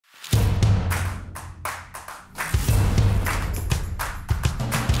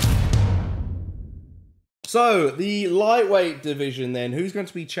So, the lightweight division then. Who's going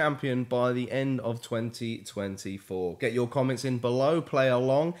to be champion by the end of 2024? Get your comments in below, play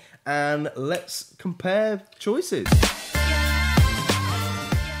along, and let's compare choices.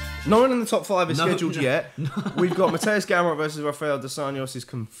 No one in the top 5 is scheduled yet. We've got Mateusz Gamrot versus Rafael dos Anjos is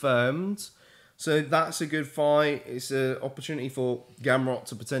confirmed. So that's a good fight. It's an opportunity for Gamrot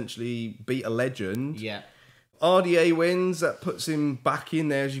to potentially beat a legend. Yeah. RDA wins. That puts him back in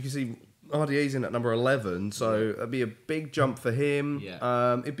there. As you can see, RDA's in at number 11. So that'd be a big jump for him.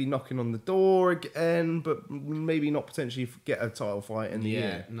 Yeah. It'd be knocking on the door again, but maybe not potentially get a title fight in the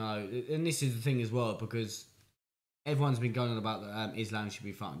year. No. And this is the thing as well, because everyone's been going on about that Islam should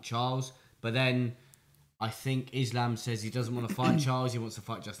be fighting Charles. But then I think Islam says he doesn't want to fight Charles. He wants to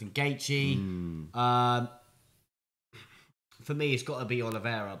fight Justin Gaethje. For me, it's got to be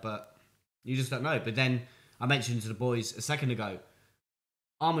Oliveira, but you just don't know. But then I mentioned to the boys a second ago,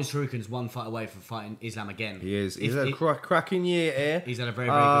 Arman Sarukin's one fight away from fighting Islam again. He is. He's had a cracking year here. He's had a very,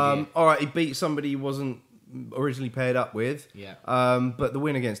 very good year. All right, he beat somebody he wasn't originally paired up with. Yeah. But the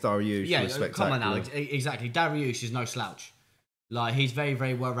win against Dariush was spectacular. Come on now. Exactly. Dariush is no slouch. Like, he's very,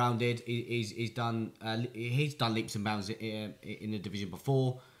 very well rounded. He's done leaps and bounds in the division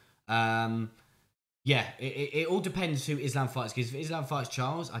before. It all depends who Islam fights. Because if Islam fights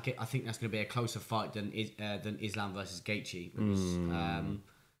Charles, I think that's going to be a closer fight than Islam versus Gaethje.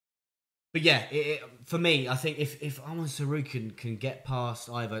 But yeah, for me, I think if Arman Sarukin can get past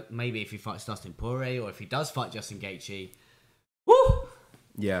either, maybe if he fights Dustin Poirier or if he does fight Justin Gaethje, woo!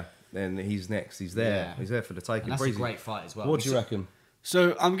 Yeah, then he's next. He's there. Yeah. He's there for the taking. And that's a great fight as well. What do you reckon?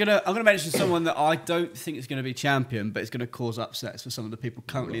 So I'm gonna mention someone that I don't think is going to be champion, but it's going to cause upsets for some of the people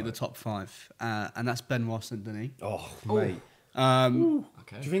currently in the top 5, and that's Benoit Saint-Denis. Oh, mate.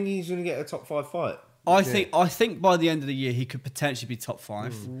 Okay. Do you think he's going to get a top 5 fight? I think by the end of the year he could potentially be top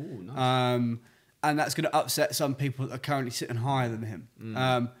 5. Ooh, nice. And that's going to upset some people that are currently sitting higher than him.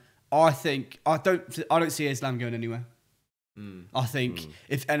 I don't see Islam going anywhere. I think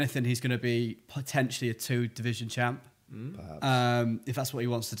if anything, he's going to be potentially a 2-division champ. If that's what he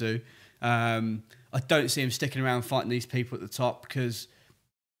wants to do. I don't see him sticking around fighting these people at the top because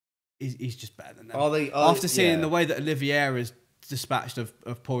he's just better than them. After seeing the way that Oliveira is dispatched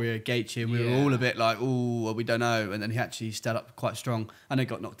of Poirier Gaethje, and we were all a bit like, oh, well, we don't know. And then he actually stood up quite strong. I know he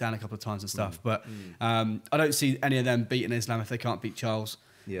got knocked down a couple of times and stuff, but I don't see any of them beating Islam if they can't beat Charles.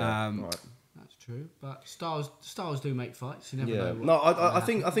 Right. That's true, but styles do make fights. You never know. No, I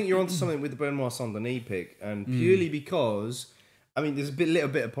think you're onto something with the Benoit Saint-Denis pick, and purely because, I mean, there's a little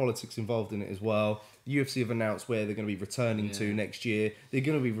bit of politics involved in it as well. The UFC have announced where they're going to be returning to next year. They're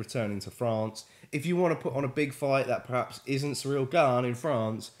going to be returning to France. If you want to put on a big fight that perhaps isn't Cyril Gane in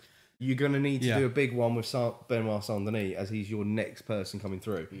France, you're going to need to do a big one with Benoit Saint-Denis, as he's your next person coming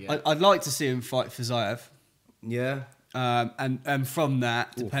through. Yeah. I'd like to see him fight Fiziev. Yeah. And from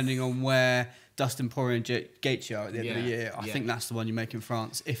that, depending on where Dustin Poirier and Gaethje are at the end of the year, I think that's the one you make in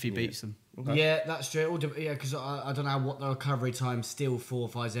France if he beats them. Okay. Yeah, that's true. Because I don't know what the recovery time still for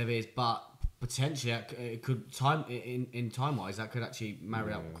Fiziev is, but potentially it could time wise that could actually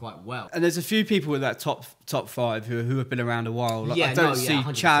marry up quite well. And there's a few people with that top 5 who have been around a while. Like, I don't see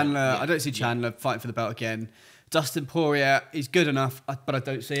 100%. Chandler. I don't see Chandler fighting for the belt again. Dustin Poirier is good enough, but I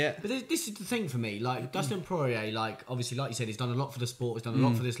don't see it. But this is the thing for me. Like, Dustin Poirier, like, obviously, like you said, he's done a lot for the sport. He's done a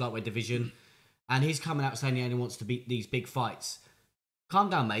lot for this lightweight division. And he's coming out saying he only wants to beat these big fights. Calm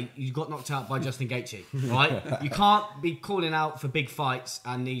down, mate. You got knocked out by Justin Gaethje, right? You can't be calling out for big fights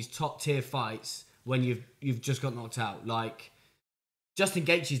and these top-tier fights when you've just got knocked out. Like, Justin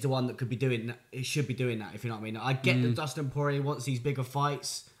Gaethje's the one that could be doing that. He should be doing that, if you know what I mean. I get that Dustin Poirier wants these bigger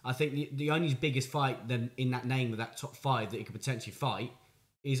fights. I think the only biggest fight then in that name of that top 5 that he could potentially fight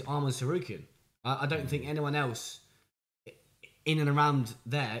is Arman Sarukin. I don't think anyone else in and around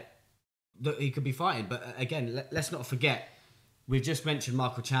there that he could be fighting. But again, let's not forget, we've just mentioned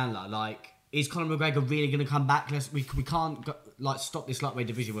Michael Chandler. Like, is Conor McGregor really going to come back? We can't stop this lightweight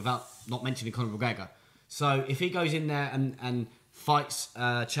division without not mentioning Conor McGregor. So if he goes in there and fights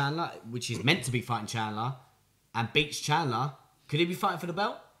Chandler, which is meant to be fighting Chandler, and beats Chandler, could he be fighting for the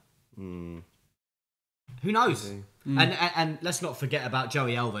belt? Who knows? And let's not forget about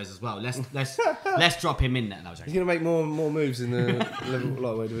Joey Alves as well. Let's drop him in there. No, he's going to make more moves in the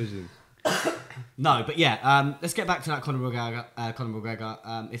lightweight division. No, but yeah, let's get back to that Conor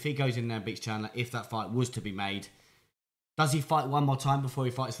McGregor. If he goes in there and beats Chandler, if that fight was to be made, does he fight one more time before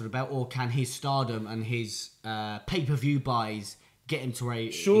he fights for the belt, or can his stardom and his pay-per-view buys get him to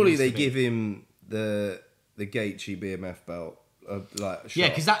where? Surely they give him the Gaethje BMF belt. Yeah,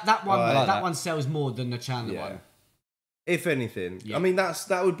 because that one sells more than the Chandler one. If anything, I mean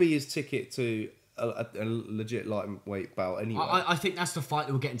that would be his ticket to a legit lightweight bout anyway. I think that's the fight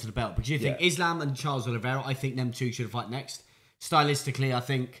that will get into the belt. But do you think Islam and Charles Oliveira, I think them two should fight next. Stylistically,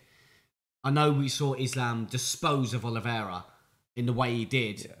 I know we saw Islam dispose of Oliveira in the way he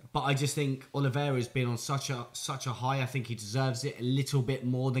did, but I just think Oliveira's been on such a high. I think he deserves it a little bit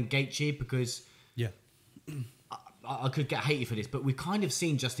more than Gaethje because I could get hated for this, but we've kind of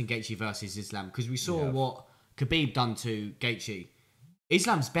seen Justin Gaethje versus Islam because we saw what Khabib done to Gaethje.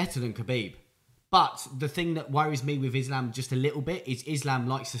 Islam's better than Khabib. But the thing that worries me with Islam just a little bit is Islam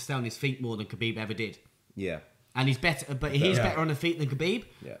likes to stay on his feet more than Khabib ever did. Yeah. And he's better, but he's better on the feet than Khabib.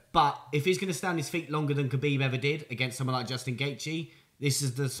 Yeah. But if he's going to stay on his feet longer than Khabib ever did against someone like Justin Gaethje, this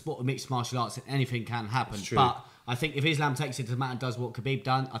is the sport of mixed martial arts and anything can happen. But I think if Islam takes it to the mat and does what Khabib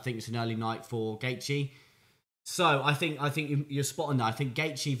done, I think it's an early night for Gaethje. So I think you're spot on there. I think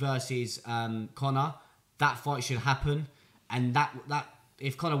Gaethje versus Conor, that fight should happen. And that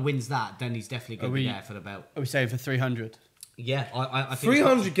if Conor wins that, then he's definitely going to be there for the belt. Are we saying for 300? Yeah, I think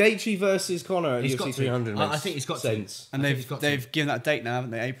 300 Gaethje versus Conor at UFC 300. I think it's got sense. And they've given that date now, haven't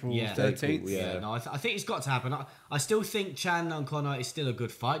they? April 13th. Yeah, no, I think it's got to happen. I still think Chandler and Conor is still a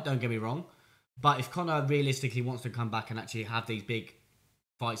good fight. Don't get me wrong, but if Conor realistically wants to come back and actually have these big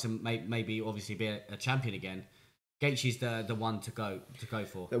fights and maybe obviously be a champion again, Gaethje's the one to go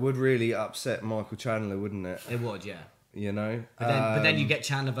for. That would really upset Michael Chandler, wouldn't it? It would, yeah. You know, but then you get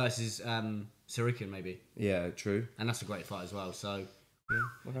Chandler versus Sorokin maybe. Yeah, true. And that's a great fight as well. So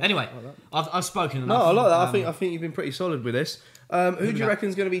anyway, I've spoken enough. No, I like that. I think you've been pretty solid with this. Who do you reckon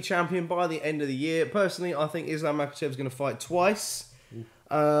is going to be champion by the end of the year? Personally, I think Islam Makhachev is going to fight twice.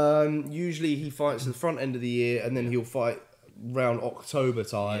 Usually he fights at the front end of the year, and then he'll fight around October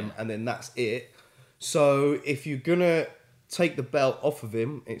time, and then that's it. So if you're gonna take the belt off of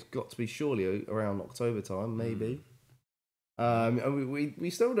him, it's got to be surely around October time, maybe. We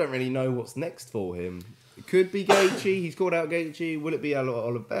still don't really know what's next for him. It could be Gaethje. He's called out Gaethje. Will it be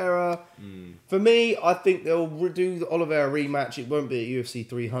Oliveira? For me, I think they'll do the Oliveira rematch. It won't be at UFC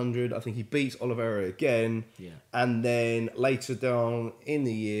 300. I think he beats Oliveira again. Yeah. And then later down in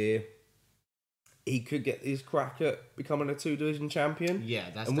the year, he could get his crack at becoming a 2-division champion. Yeah,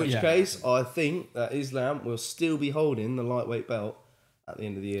 that's in which case, I think that Islam will still be holding the lightweight belt at the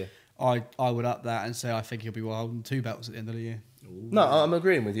end of the year. I would up that and say I think he'll be holding 2 belts at the end of the year. Ooh. No, I'm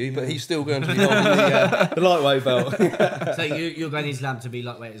agreeing with you, but he's still going to be holding the lightweight belt. So you're going Islam to be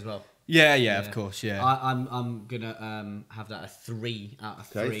lightweight as well? Yeah, of course, yeah. I'm gonna have that a 3 out of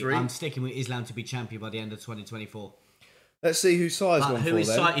 3. 3. I'm sticking with Islam to be champion by the end of 2024. Let's see who Sai's gone for then.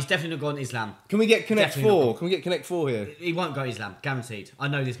 He's definitely not gone Islam. Can we get Connect 4? Can we get Connect 4 here? He won't go Islam, guaranteed. I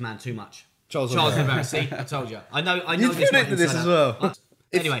know this man too much. Charles Oliveira. See, I told you. I know You've this man. You've this as well.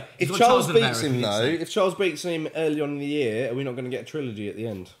 Anyway, if Charles beats him though, if Charles beats him early on in the year, are we not going to get a trilogy at the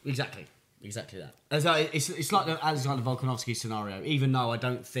end? Exactly that. So it's like the Alexander Volkanovski scenario. Even though I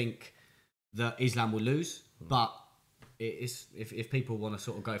don't think that Islam will lose, but it's if people want to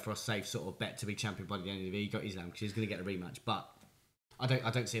sort of go for a safe sort of bet to be champion by the end of the year, you got Islam because he's going to get a rematch. But I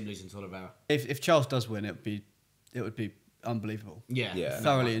don't see him losing to Oliveira. If Charles does win, it would be unbelievable. Yeah.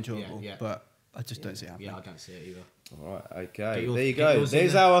 Thoroughly enjoyable. Yeah. But I just don't see it happening. Yeah, I don't see it either. All right, okay. There you go.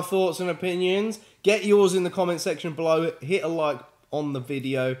 There's our thoughts and opinions. Get yours in the comment section below. Hit a like on the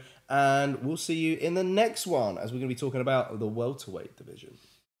video. And we'll see you in the next one as we're going to be talking about the welterweight division.